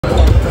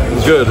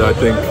was good. I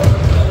think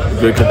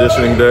good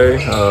conditioning day.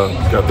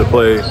 Got to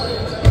play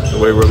the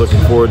way we're looking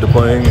forward to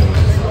playing,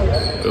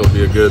 and it'll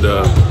be a good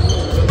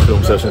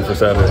film session for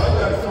Saturday.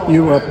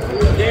 You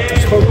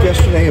spoke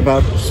yesterday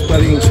about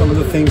studying some of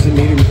the things that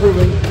need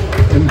improving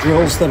and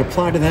drills that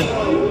apply to that.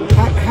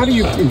 How do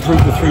you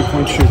improve the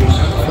three-point shooting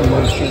from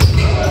last year?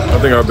 I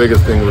think our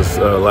biggest thing was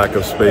lack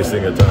of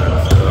spacing at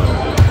times.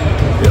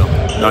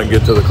 Not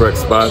get to the correct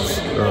spots,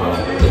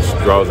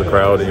 which draws a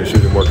crowd, and you're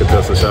shooting more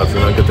contested shots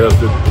than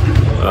uncontested.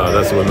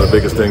 That's one of the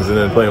biggest things, and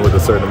then playing with a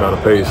certain amount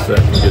of pace that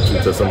can get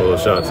you to some of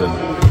those shots. And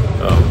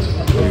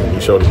we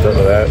showed a ton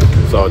of that,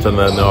 saw a ton of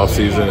that in the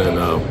offseason, and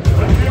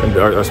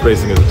our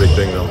spacing is a big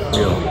thing, though.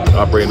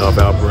 Operating off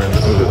Alperen,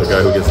 who's the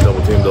guy who gets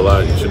double teamed a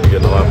lot, you should be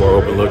getting a lot more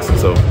open looks, and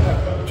so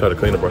try to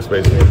clean up our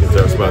spacing and get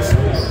to our spots.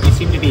 You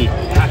seem to be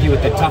happy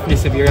with the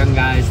toughness of your young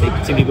guys. They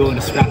seem to be willing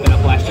to scrap it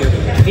up last year. Do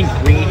you think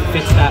Green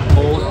fits that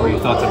mold, or your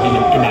thoughts on him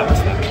in that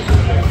respect?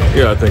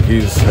 Yeah, I think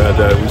he's had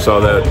that. We saw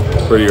that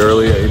pretty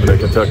early, even at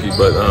Kentucky.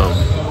 But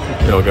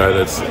a guy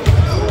that's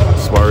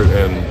smart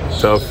and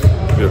tough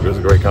is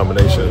a great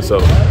combination. So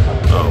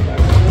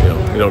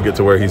you don't get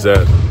to where he's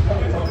at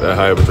that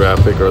high of a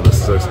draft pick or the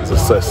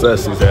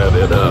success he's had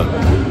at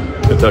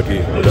Kentucky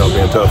without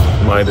being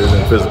tough-minded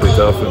and physically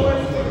tough.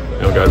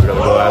 And guys are going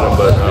to go at him,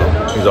 but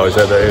he's always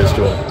had that edge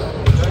to him.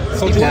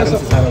 Steven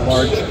Adams has had a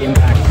large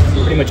impact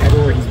pretty much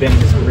everywhere he's been in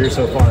his career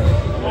so far.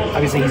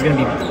 Obviously, he's going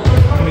to be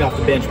coming off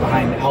the bench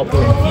behind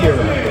Alperen here.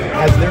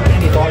 Has there been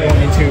any thought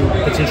going into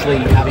potentially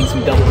having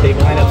some double big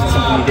lineups? It's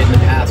something you did in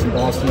the past in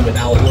Boston with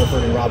Al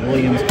Horford and Rob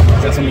Williams. Is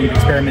that something you've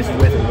experimented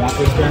with or want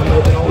to experiment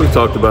with at all? We've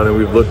talked about it.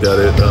 We've looked at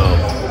it.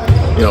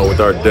 With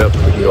our depth,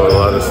 we can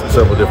go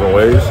several different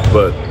ways,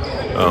 but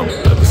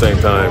at the same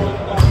time,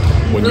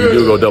 when you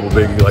do go double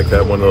big like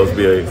that, one of those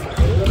be a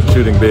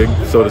shooting big,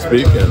 so to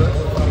speak, and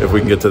if we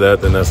can get to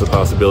that, then that's a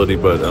possibility.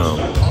 But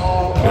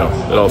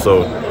it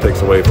also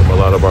takes away from a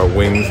lot of our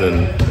wings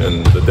and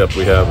the depth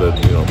we have that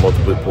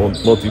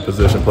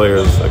multi-position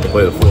players that can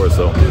play the floor.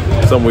 So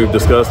something we've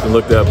discussed and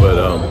looked at, but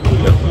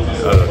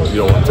you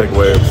don't want to take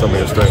away some of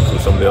your strengths from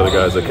some of the other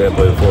guys that can't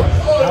play the floor.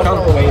 How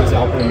far away is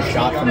Alperen's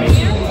shot from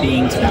maybe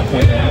being to that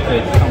point where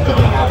you could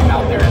comfortably have him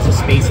out there as a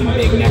spacing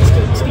big next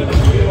to Steven?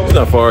 It's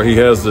not far. He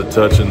has the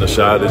touch and the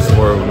shot. It's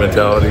more of a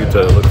mentality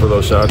to look for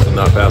those shots and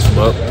not pass them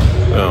up.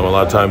 A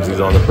lot of times he's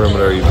on the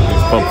perimeter. He's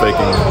pump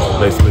faking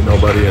basically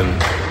nobody, and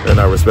they're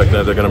not respecting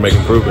that. They're going to make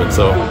improvements.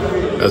 So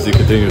as he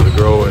continues to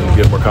grow and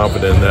get more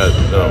confident in that,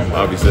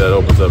 obviously that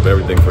opens up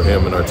everything for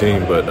him and our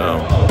team. But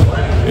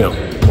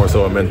more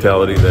so a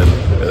mentality than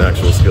an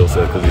actual skill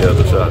set because he has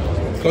a shot.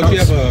 Coach,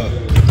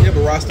 you have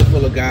a roster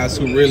full of guys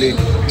who really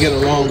get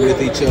along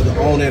with each other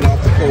on and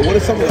off the court. What are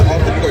some of the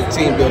off-the-court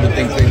team building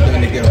things they've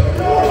done together?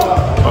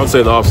 I would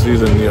say the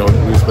off-season,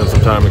 we spent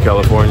some time in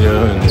California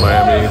and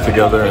Miami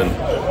together, and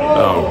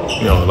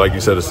like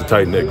you said, it's a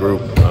tight-knit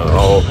group.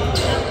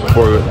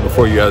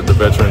 Before you add the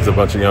veterans, a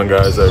bunch of young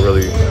guys that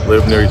really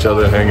live near each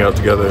other, hang out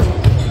together,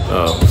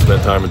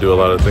 spend time and do a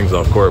lot of things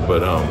off court.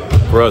 But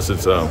for us,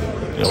 it's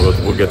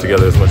we'll get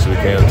together as much as we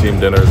can, team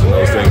dinners and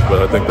those things.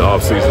 But I think the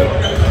off-season,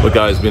 with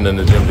guys being in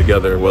the gym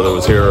together, whether it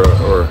was here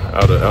or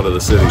out of the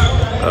city,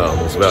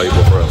 was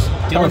valuable for us.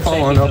 Kind of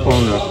following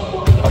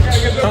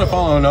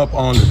up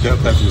on the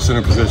depth at the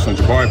center position.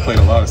 Jabari played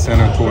a lot of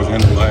center towards the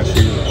end of last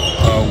year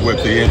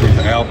with the injury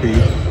to Alpy.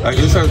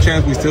 Is there a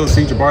chance we still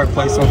see Jabari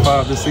play some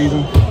five this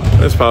season?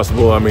 It's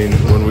possible. I mean,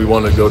 when we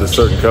want to go to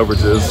certain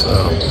coverages,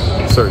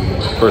 certain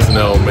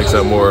personnel makes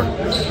that more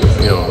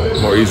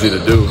easy to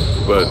do.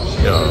 But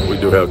we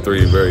do have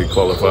three very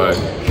qualified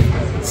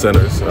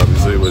centers,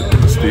 obviously with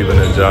Steven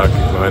and Jock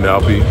behind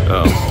Alpy.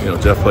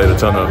 Jeff played a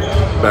ton of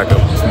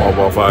backup small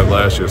ball five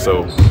last year,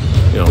 so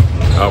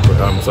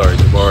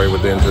Jabari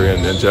with the injury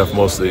and Jeff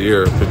most of the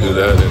year could do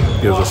that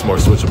and gives us more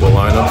switchable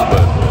lineups.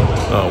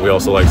 But we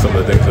also like some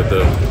of the things that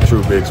the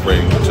true bigs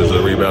bring, which is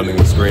the rebounding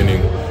and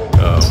screening.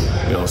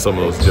 Some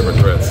of those different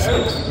threats.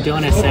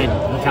 Dylan has said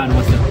McCown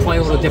wants to play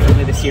a little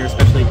differently this year,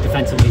 especially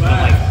defensively,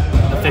 but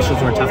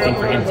officials were a tough thing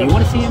for him. Do you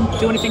want to see him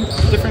do anything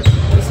different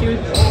this year?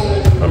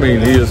 I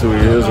mean, he is who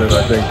he is, and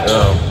I think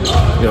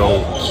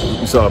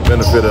we saw a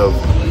benefit of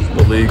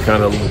the league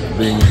kind of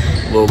being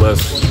a little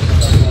less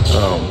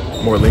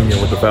more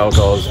lenient with the foul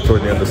calls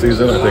toward the end of the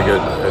season. I think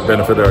it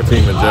benefited our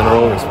team in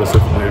general, and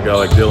specifically a guy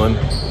like Dylan,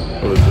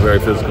 who was a very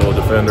physical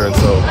defender. And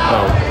so,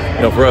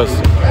 for us,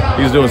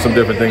 he's doing some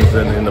different things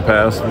than in the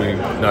past. We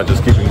not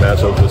just keeping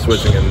matchups, but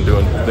switching and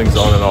doing things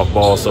on and off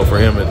ball. So for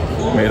him, it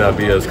may not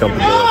be as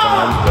comfortable at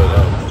times,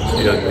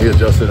 but he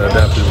adjusted and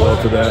adapted well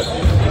to that.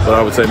 But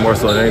I would say more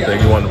so than anything,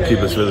 you want to keep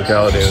his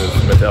physicality and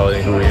his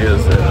mentality, who he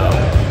is.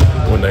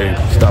 And when they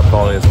stopped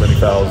calling as many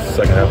fouls the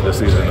second half of the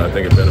season, I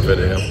think it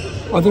benefited him.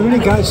 Are there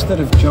any guys that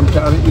have jumped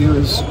out at you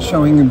as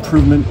showing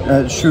improvement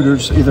as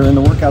shooters, either in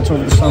the workouts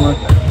over the summer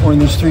or in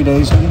these 3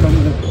 days? Anybody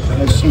that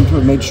has seemed to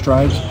have made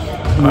strides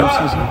in the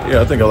season?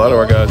 Yeah, I think a lot of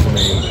our guys,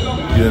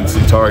 you didn't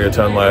see Tari a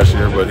ton last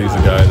year, but he's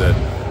a guy that,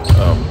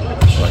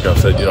 like I've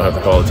said, you don't have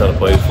to call a ton of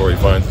plays before he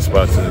finds the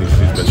spots, and he's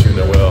been shooting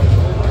it well.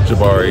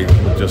 Jabari,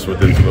 just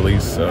with his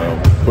release,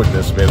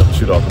 quickness, being able to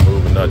shoot off the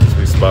move and not just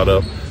be spot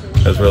up,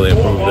 has really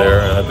improved there.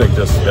 And I think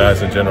just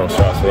guys in general,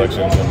 shot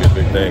selection is going to be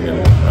a big thing.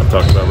 And I'm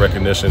talking about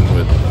recognition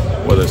with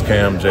whether it's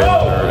Cam,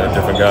 Jalen, or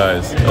different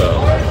guys,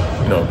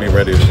 being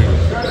ready to shoot.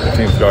 The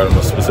team's guard them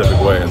a specific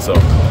way. And so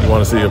you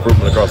want to see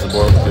improvement across the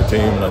board with your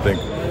team. And I think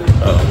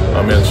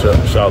our men's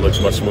shot looks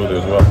much smoother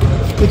as well.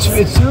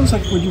 It sounds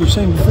like what you were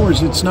saying before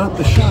is it's not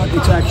the shot,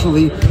 it's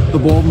actually the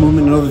ball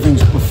movement and other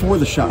things before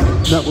the shot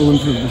that will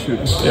improve the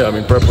shooting. Yeah, I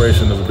mean,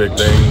 preparation is a big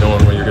thing,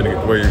 knowing where you're going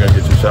to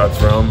get your shots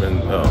from.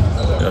 And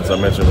as I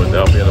mentioned, with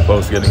Alperen in the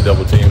post getting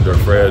double teamed, or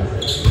Fred,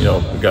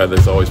 the guy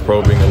that's always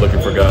probing and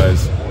looking for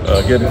guys,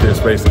 getting to his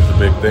space is a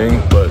big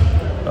thing, but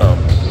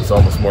it's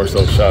almost more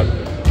so shot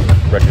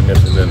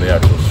recognition than the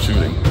actual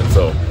shooting. And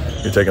so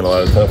you're taking a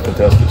lot of tough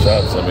contested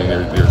shots. I mean,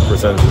 your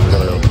percentages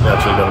are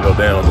naturally going to go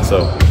down. And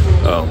so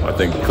I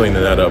think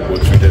cleaning that up,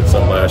 which we did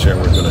some last year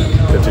and we're going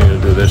to continue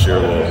to do this year,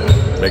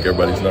 will make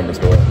everybody's numbers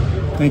go up.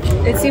 Thank you.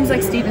 It seems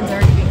like Steven's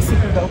already being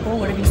super vocal.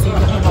 What have you seen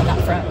from him on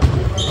that front?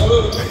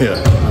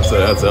 Yeah,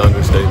 that's an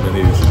understatement.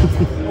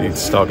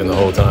 He's talking the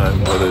whole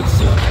time, whether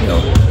it's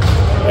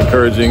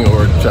encouraging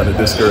or trying to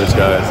discourage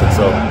guys. And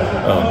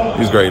so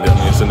he's great. I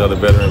mean, it's another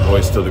veteran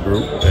voice to the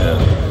group,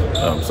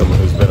 and someone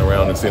who's been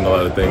around and seen a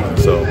lot of things. And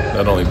so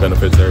that only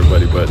benefits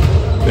everybody. But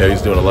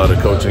he's doing a lot of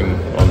coaching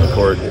on the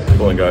court,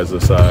 pulling guys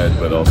aside,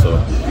 but also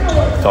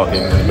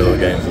talking in the middle of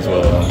games as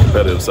well on the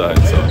competitive side.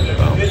 So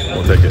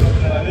we'll take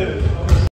it.